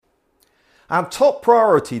Our top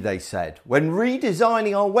priority, they said, when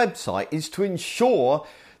redesigning our website is to ensure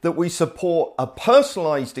that we support a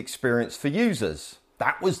personalised experience for users.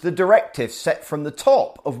 That was the directive set from the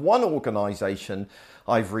top of one organisation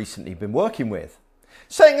I've recently been working with.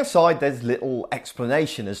 Setting aside there's little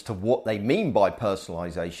explanation as to what they mean by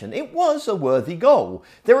personalisation, it was a worthy goal.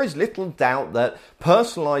 There is little doubt that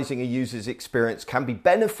personalising a user's experience can be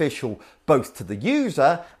beneficial both to the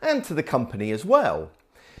user and to the company as well.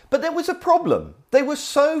 But there was a problem. They were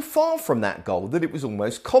so far from that goal that it was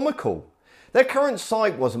almost comical. Their current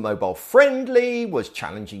site wasn't mobile friendly, was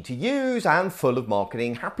challenging to use and full of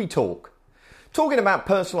marketing happy talk. Talking about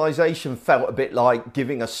personalisation felt a bit like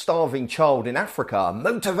giving a starving child in Africa a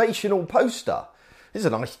motivational poster. It's a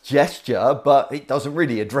nice gesture, but it doesn't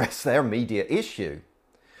really address their immediate issue.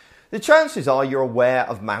 The chances are you're aware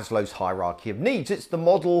of Maslow's hierarchy of needs. It's the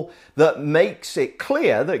model that makes it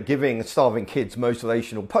clear that giving starving kids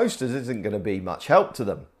motivational posters isn't going to be much help to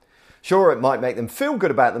them. Sure, it might make them feel good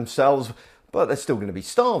about themselves, but they're still going to be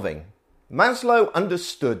starving. Maslow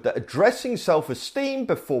understood that addressing self-esteem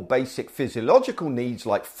before basic physiological needs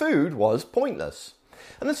like food was pointless.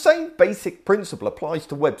 And the same basic principle applies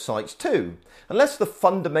to websites too. Unless the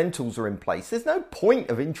fundamentals are in place, there's no point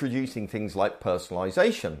of introducing things like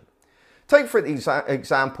personalisation. Take for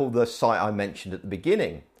example the site I mentioned at the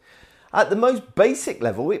beginning. At the most basic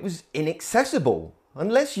level, it was inaccessible.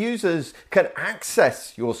 Unless users can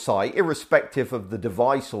access your site, irrespective of the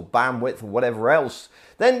device or bandwidth or whatever else,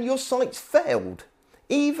 then your site's failed.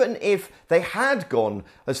 Even if they had gone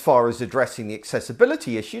as far as addressing the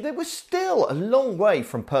accessibility issue, they were still a long way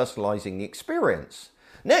from personalising the experience.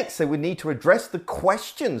 Next, they would need to address the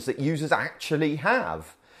questions that users actually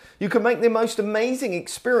have. You can make the most amazing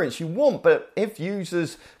experience you want, but if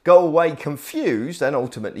users go away confused, then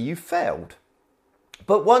ultimately you failed.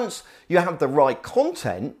 But once you have the right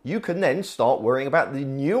content, you can then start worrying about the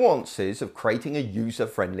nuances of creating a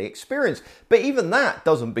user-friendly experience. But even that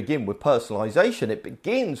doesn't begin with personalization. It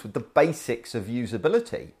begins with the basics of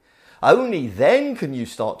usability. Only then can you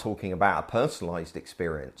start talking about a personalized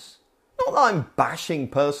experience. Not that I'm bashing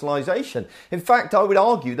personalization. In fact, I would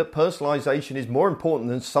argue that personalization is more important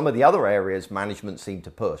than some of the other areas management seem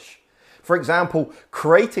to push. For example,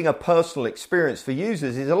 creating a personal experience for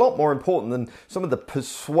users is a lot more important than some of the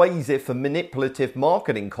persuasive and manipulative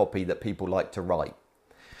marketing copy that people like to write.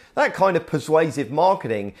 That kind of persuasive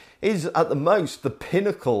marketing is at the most the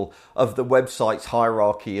pinnacle of the website's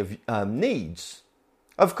hierarchy of needs.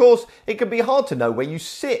 Of course, it can be hard to know where you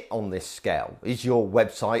sit on this scale. Is your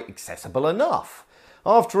website accessible enough?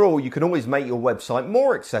 After all, you can always make your website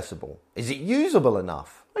more accessible. Is it usable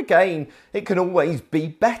enough? Again, it can always be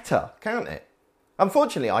better, can't it?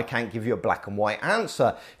 Unfortunately, I can't give you a black and white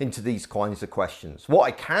answer into these kinds of questions. What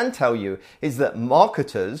I can tell you is that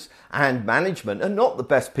marketers and management are not the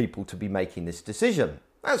best people to be making this decision.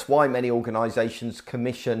 That's why many organisations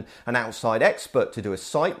commission an outside expert to do a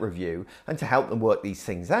site review and to help them work these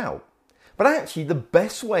things out. But actually, the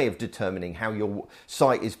best way of determining how your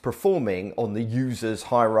site is performing on the user's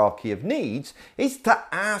hierarchy of needs is to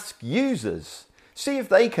ask users. See if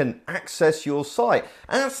they can access your site.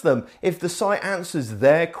 Ask them if the site answers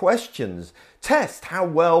their questions. Test how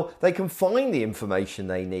well they can find the information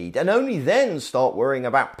they need, and only then start worrying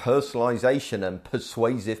about personalization and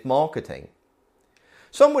persuasive marketing.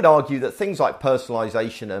 Some would argue that things like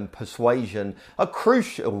personalization and persuasion are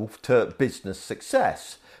crucial to business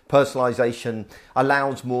success. Personalization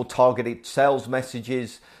allows more targeted sales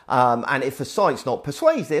messages, and if a site's not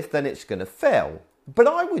persuasive, then it's going to fail. But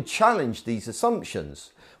I would challenge these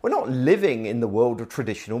assumptions. We're not living in the world of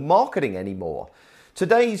traditional marketing anymore.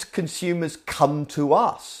 Today's consumers come to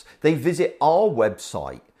us. They visit our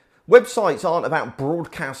website. Websites aren't about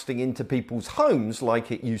broadcasting into people's homes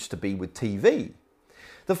like it used to be with TV.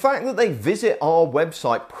 The fact that they visit our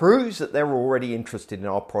website proves that they're already interested in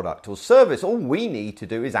our product or service. All we need to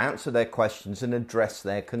do is answer their questions and address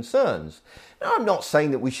their concerns. Now, I'm not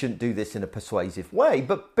saying that we shouldn't do this in a persuasive way,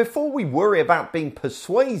 but before we worry about being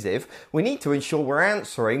persuasive, we need to ensure we're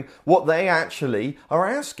answering what they actually are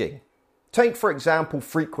asking. Take, for example,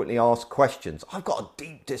 frequently asked questions. I've got a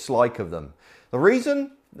deep dislike of them. The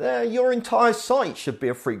reason? Your entire site should be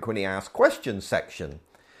a frequently asked questions section.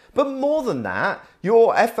 But more than that,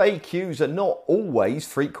 your FAQs are not always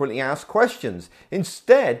frequently asked questions.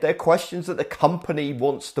 Instead, they're questions that the company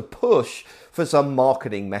wants to push for some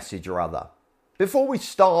marketing message or other. Before we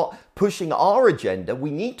start pushing our agenda,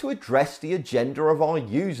 we need to address the agenda of our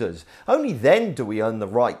users. Only then do we earn the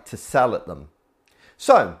right to sell at them.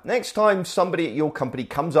 So, next time somebody at your company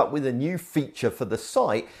comes up with a new feature for the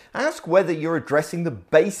site, ask whether you're addressing the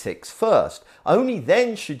basics first. Only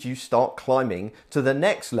then should you start climbing to the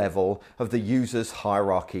next level of the user's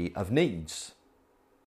hierarchy of needs.